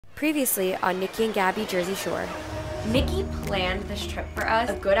Previously on Niki and Gabi Jersey Shore. Niki planned this trip for us.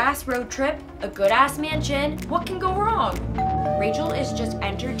 A good-ass road trip, a good-ass mansion. What can go wrong? Rachel is just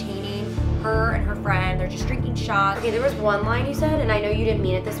entertaining her and her friend. They're just drinking shots. Okay, there was one line you said, and I know you didn't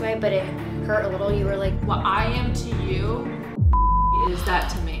mean it this way, but it hurt a little. You were like, what I am to you is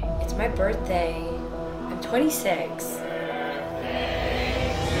that to me. It's my birthday. I'm 26.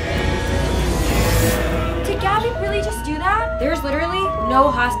 Did Gabi really just do that? There's literally no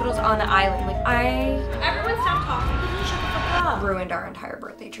hospitals on the island. Like, Everyone stop talking. Shut the fuck up. Ruined our entire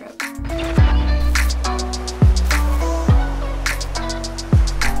birthday trip. I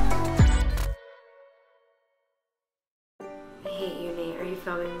hate you, Nate. Are you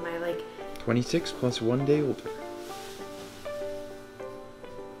filming my, 26 plus 1 day older.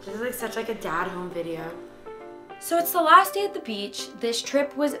 This is such a dad home video. So it's the last day at the beach. This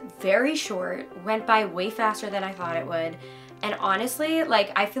trip was very short, went by way faster than I thought it would. And honestly,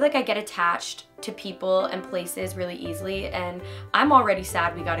 I feel like I get attached to people and places really easily, and I'm already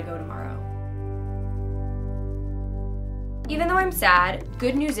sad we gotta go tomorrow. Even though I'm sad,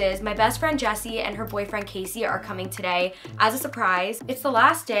 good news is my best friend Jessie and her boyfriend Casey are coming today as a surprise. It's the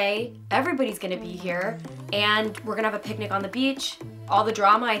last day, everybody's gonna be here, and we're gonna have a picnic on the beach. All the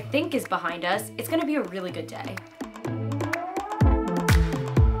drama I think is behind us. It's gonna be a really good day.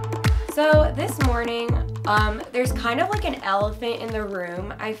 So this morning, there's kind of an elephant in the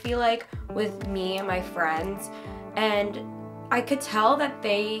room, I feel like, with me and my friends, and I could tell that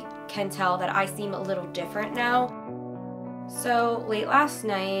they can tell that I seem a little different now. So late last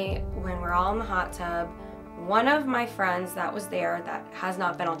night, when we're all in the hot tub, one of my friends that was there that has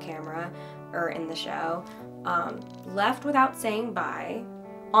not been on camera or in the show, left without saying bye.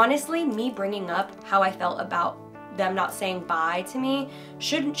 Honestly, me bringing up how I felt about them not saying bye to me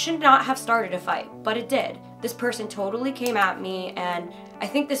should not have started a fight, but it did. This person totally came at me, and I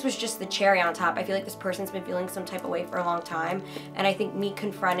think this was just the cherry on top. I feel like this person's been feeling some type of way for a long time, and I think me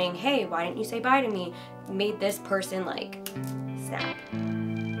confronting, hey, why didn't you say bye to me, made this person snap.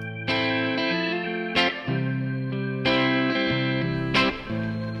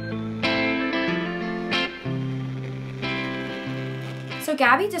 So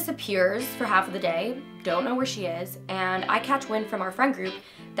Gabi disappears for half of the day, don't know where she is, and I catch wind from our friend group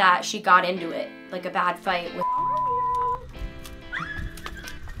that she got into it, like a bad fight with.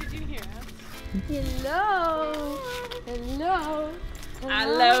 Did you hear us? Hello. Hello.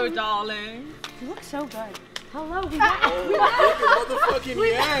 Hello, darling. You look so good. Hello. Motherfucking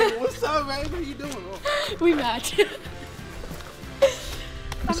yeah. What's up, man? How you doing? We match.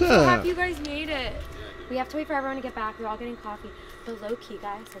 I'm so happy you guys made it. We have to wait for everyone to get back. We're all getting coffee. But low key,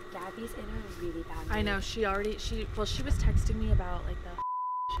 guys, Gabi's in a really bad mood. I know, she was texting me about the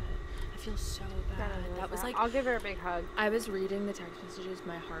shit. I feel so bad. That was I'll give her a big hug. I was reading the text messages,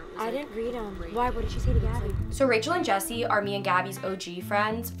 my heart was I didn't read them. breaking. Why? What did she say to Gabi? So Rachel and Jessie are me and Gabi's OG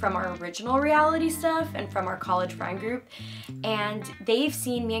friends from our original reality stuff and from our college friend group. And they've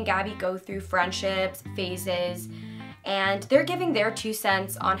seen me and Gabi go through friendships, phases, and they're giving their 2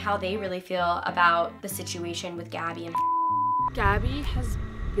 cents on how they really feel about the situation with Gabi and Gabi has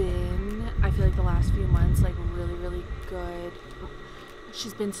been, I feel the last few months, really, really good.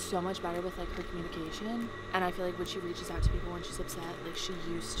 She's been so much better with her communication, and I feel when she reaches out to people when she's upset, she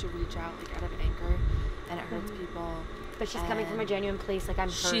used to reach out out of anger, and it hurts people. But she's coming from a genuine place, I'm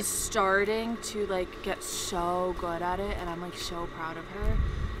hurt. She's starting to get so good at it, and I'm so proud of her.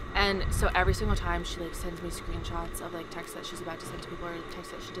 And so every single time she sends me screenshots of texts that she's about to send to people or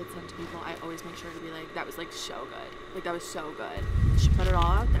texts that she did send to people, I always make sure to be that was so good. That was so good. She put it all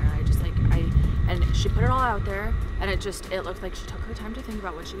out there. And she put it all out there, and it looked like she took her time to think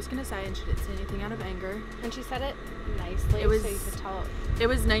about what she was gonna say, and she didn't say anything out of anger. And she said it nicely, so you could tell. It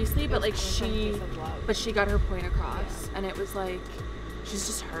was nicely, but she got her point across, yeah. And it was she's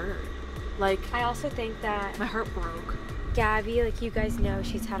just hurt. I also think that my heart broke. Gabi, you guys know,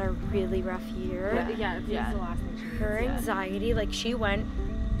 she's had a really rough year. Yeah. The last thing she her anxiety, she went,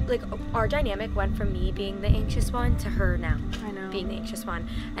 our dynamic went from me being the anxious one to her now being the anxious one.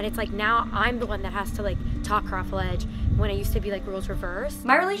 And it's now I'm the one that has to talk her off a ledge when it used to be roles reversed.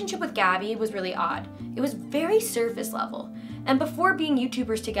 My relationship with Gabi was really odd. It was very surface level. And before being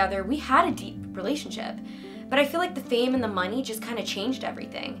YouTubers together, we had a deep relationship. But I feel the fame and the money just kind of changed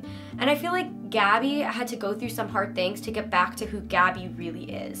everything. And I feel Gabi had to go through some hard things to get back to who Gabi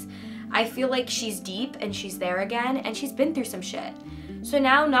really is. I feel she's deep and she's there again, and she's been through some shit. So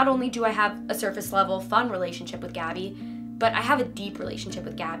now not only do I have a surface level fun relationship with Gabi, but I have a deep relationship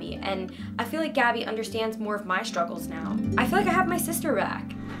with Gabi, and I feel Gabi understands more of my struggles now. I feel I have my sister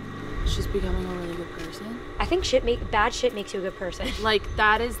back. she's becoming a really good person. I think bad shit makes you a good person. Like,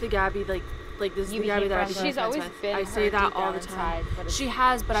 that is the Gabi, like this is the Gabi that I became She's friends always with. been I say her that deep all down the time. inside, but She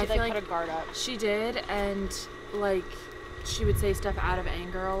has, but I feel like put a guard up. she did, and like she would say stuff out of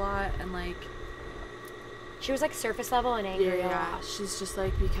anger a lot, and like She was like surface level and angry a lot. she's just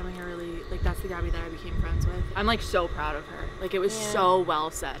like becoming a really, like, that's the Gabi that I became friends with. I'm like so proud of her. Like, it was so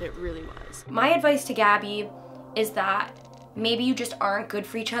well said. It really was. My advice to Gabi is that maybe you just aren't good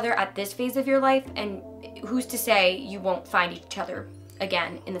for each other at this phase of your life, and who's to say you won't find each other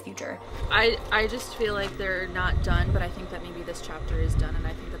again in the future. I just feel like they're not done, but I think that maybe this chapter is done, and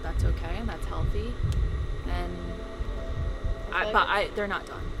I think that that's okay and that's healthy. And they're not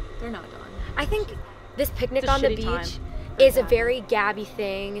done. They're not done. I think this picnic It's a on the shitty time beach for is a Gabi. very Gabi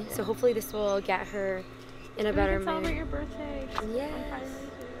thing, so hopefully this will get her in a better mood. Celebrate your birthday. Yes.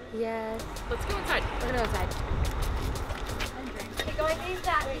 Yes. Let's go inside. We're gonna go outside. Okay, guys, these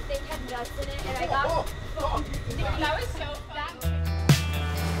that thing had nuts in it, and I got. That was so that.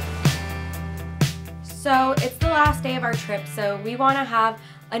 So it's the last day of our trip, so we want to have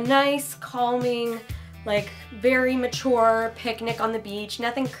a nice, calming, like very mature picnic on the beach.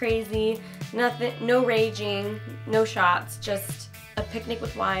 Nothing crazy, nothing, no raging, no shots, just a picnic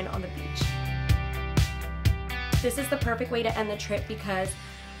with wine on the beach. This is the perfect way to end the trip because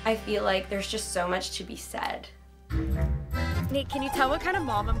I feel like there's just so much to be said. Nate, can you tell what kind of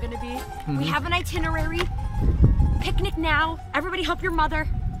mom I'm gonna be? We have an itinerary. Picnic now. Everybody help your mother.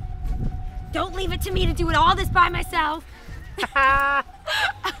 Don't leave it to me to do all this by myself.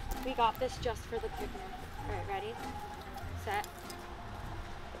 We got this just for the picnic. All right, ready? Set.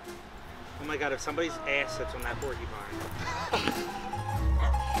 Oh my god, if somebody's ass sits on that porcupine.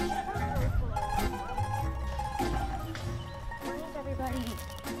 Where is everybody?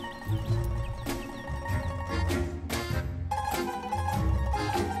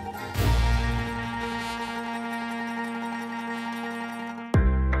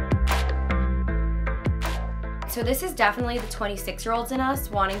 So this is definitely the 26-year-olds in us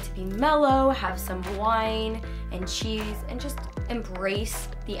wanting to be mellow, have some wine and cheese, and just embrace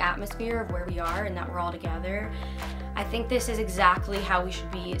the atmosphere of where we are and that we're all together. I think this is exactly how we should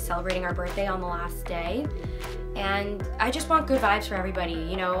be celebrating our birthday on the last day. And I just want good vibes for everybody.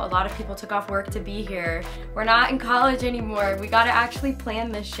 You know, a lot of people took off work to be here. We're not in college anymore. We gotta actually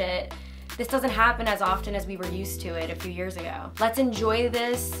plan this shit. This doesn't happen as often as we were used to it a few years ago. Let's enjoy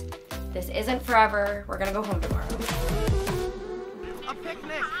this. This isn't forever. We're gonna go home tomorrow. A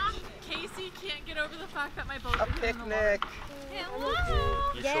picnic. Casey can't get over the fact that my boat A picnic.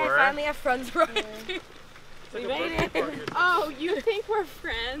 Hello. You Yeah, sure? I finally have friends right. We made it. Oh, you think we're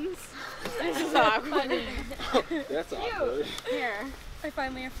friends? This is awkward. That's awkward. Here. I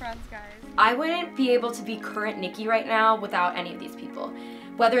finally have friends, guys. I wouldn't be able to be current Nikki right now without any of these people.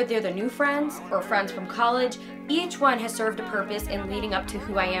 Whether they're the new friends or friends from college, each one has served a purpose in leading up to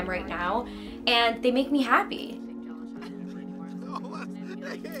who I am right now, and they make me happy.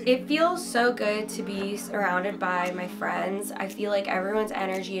 It feels so good to be surrounded by my friends. I feel like everyone's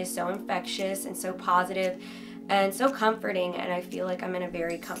energy is so infectious and so positive and so comforting, and I feel like I'm in a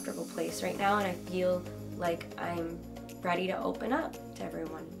very comfortable place right now, and I feel like I'm ready to open up to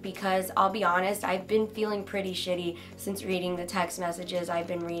everyone. Because I'll be honest, I've been feeling pretty shitty since reading the text messages I've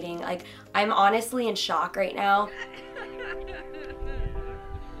been reading. Like, I'm honestly in shock right now.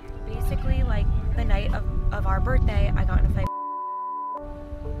 Basically, like the night of our birthday, I got in a fight,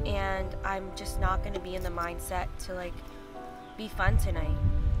 and I'm just not gonna be in the mindset to like be fun tonight.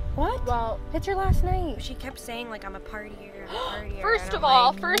 What? Well, It's your last night. She kept saying like I'm a partier, I'm a partier. first and of I'm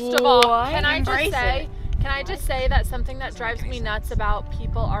all, like, can I just say that something that drives me nuts about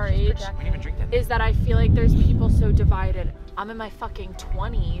people our age is that I feel like there's people so divided. I'm in my fucking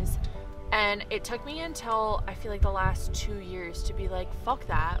 20s, and it took me until I feel like the last 2 years to be like, fuck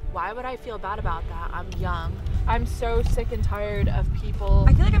that. Why would I feel bad about that? I'm young. I'm so sick and tired of people.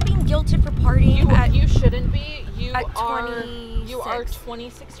 I feel like I'm being guilted for partying. You shouldn't be. You at are 26.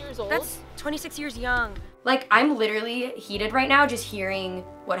 26 years old. That's 26 years young. Like, I'm literally heated right now just hearing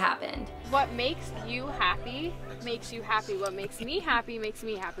what happened. What makes you happy makes you happy. What makes me happy makes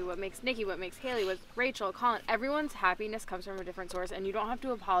me happy. What makes Nikki, what makes Haley, what Rachel, Colin, everyone's happiness comes from a different source, and you don't have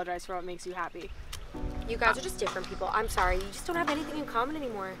to apologize for what makes you happy. You guys are just different people. I'm sorry. You just don't have anything in common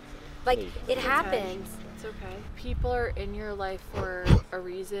anymore. Like, it happens. It's okay. People are in your life for a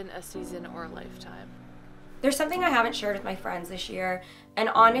reason, a season, or a lifetime. There's something I haven't shared with my friends this year, and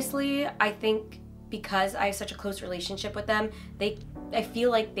honestly, I think because I have such a close relationship with them, I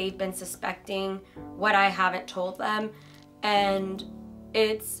feel like they've been suspecting what I haven't told them, and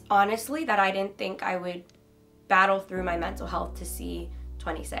it's honestly that I didn't think I would battle through my mental health to see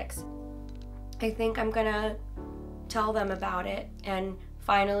 26. I think I'm gonna tell them about it and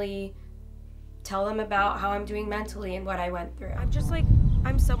finally tell them about how I'm doing mentally and what I went through. I'm just like,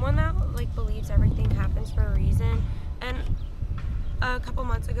 I'm someone that like believes everything happens for a reason. And a couple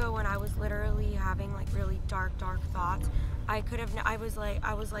months ago when I was literally having like really dark thoughts, I was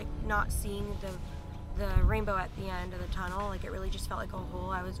like not seeing the rainbow at the end of the tunnel. Like it really just felt like a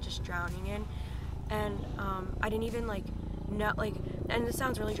hole I was just drowning in. And I didn't even like know, like, and this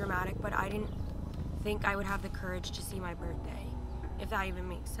sounds really dramatic, but I didn't think I would have the courage to see my birthday, if that even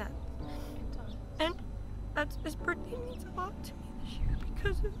makes sense. And this birthday means a lot to me this year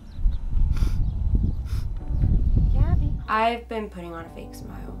because of Gabi. I've been putting on a fake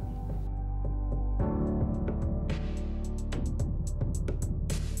smile.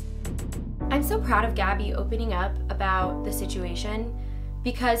 I'm so proud of Gabi opening up about the situation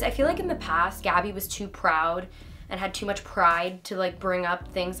because I feel like in the past, Gabi was too proud and had too much pride to like bring up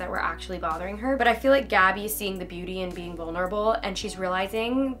things that were actually bothering her. But I feel like Gabi is seeing the beauty in being vulnerable, and she's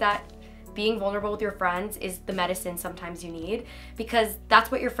realizing that being vulnerable with your friends is the medicine sometimes you need, because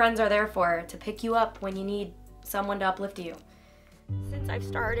that's what your friends are there for, to pick you up when you need someone to uplift you. Since I've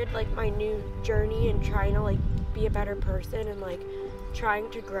started like my new journey and trying to like be a better person and like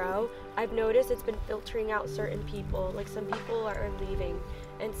trying to grow, I've noticed it's been filtering out certain people. Like some people are leaving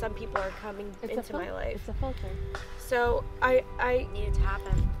and some people are coming into my life. It's a filter. So I Need it to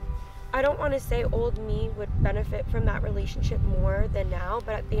happen. I don't want to say old me would benefit from that relationship more than now,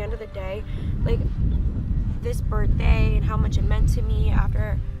 but at the end of the day, like this birthday and how much it meant to me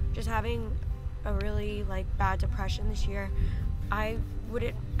after just having a really like bad depression this year, I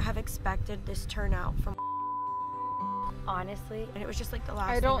wouldn't have expected this turnout from honestly, and it was just like the last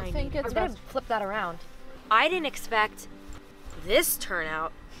I don't thing think needed. it's I'm gonna best. flip that around. I didn't expect this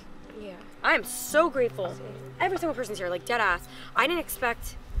turnout. Yeah. I am so grateful. Every single person's here, like dead ass. I didn't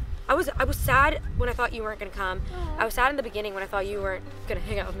expect. I was sad when I thought you weren't gonna come. Aww. I was sad in the beginning when I thought you weren't gonna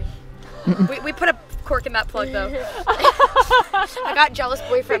hang out with me. we put a cork in that plug though. I got jealous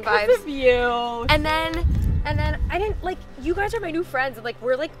boyfriend vibes. Because of you. And then I didn't like, you guys are my new friends and like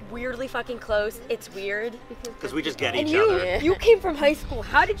we're like weirdly fucking close. It's weird. Because we just get And each other. you came from high school.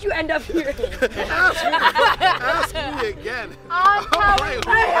 How did you end up here? Ask me again. I'm telling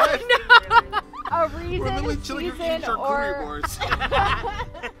What? a We're reason, literally chilling your season, charcuterie or boards.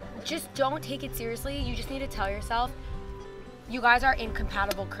 Just don't take it seriously. You just need to tell yourself, you guys are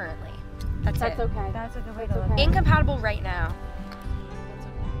incompatible currently. That's it. okay. That's a good way to look at it. Incompatible right now.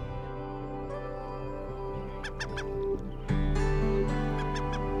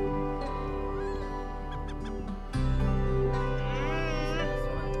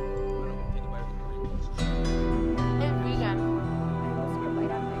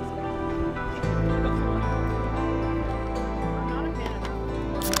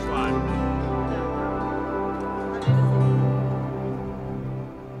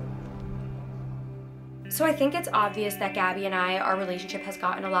 So I think it's obvious that Gabi and our relationship has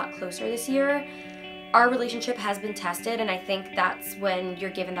gotten a lot closer this year. Our relationship has been tested, and I think that's when you're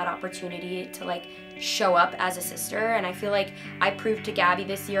given that opportunity to like show up as a sister. And I feel like I proved to Gabi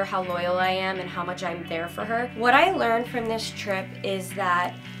this year how loyal I am and how much I'm there for her. What I learned from this trip is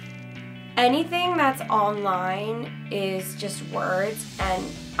that anything that's online is just words, and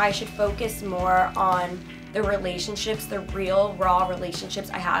I should focus more on the relationships, the real, raw relationships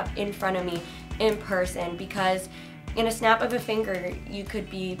I have in front of me in person, because in a snap of a finger, you could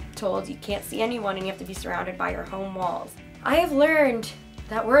be told you can't see anyone and you have to be surrounded by your home walls. I have learned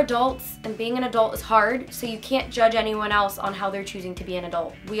that we're adults and being an adult is hard, so you can't judge anyone else on how they're choosing to be an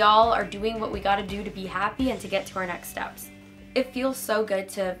adult. We all are doing what we gotta do to be happy and to get to our next steps. It feels so good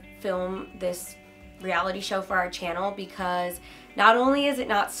to film this reality show for our channel, because not only is it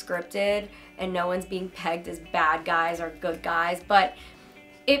not scripted and no one's being pegged as bad guys or good guys, but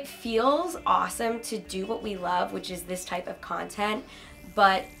it feels awesome to do what we love, which is this type of content,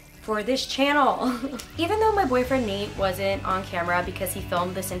 but for this channel. Even though my boyfriend Nate wasn't on camera because he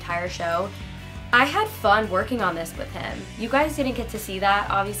filmed this entire show, I had fun working on this with him. You guys didn't get to see that,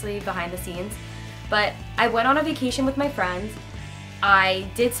 obviously, behind the scenes, but I went on a vacation with my friends. I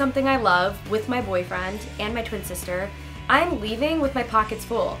did something I love with my boyfriend and my twin sister. I'm leaving with my pockets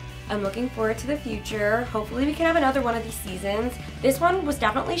full. I'm looking forward to the future. Hopefully we can have another one of these seasons. This one was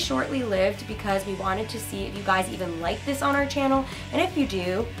definitely shortly lived because we wanted to see if you guys even like this on our channel. And if you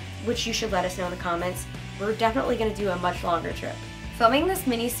do, which you should let us know in the comments, we're definitely gonna do a much longer trip. Filming this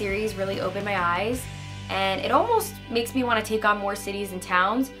mini series really opened my eyes, and it almost makes me want to take on more cities and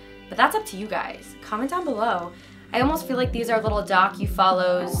towns, but that's up to you guys. Comment down below. I almost feel like these are little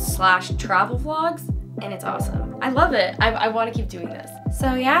docu-follows / travel vlogs, and it's awesome. I love it. I want to keep doing this.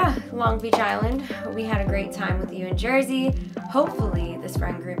 So yeah, Long Beach Island, we had a great time with you in Jersey. Hopefully this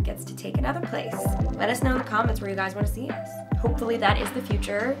friend group gets to take another place. Let us know in the comments where you guys want to see us. Hopefully that is the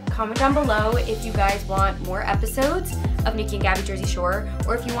future. Comment down below if you guys want more episodes of Niki and Gabi Jersey Shore,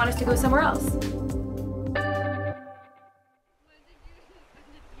 or if you want us to go somewhere else.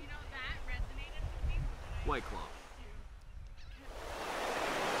 White Claw.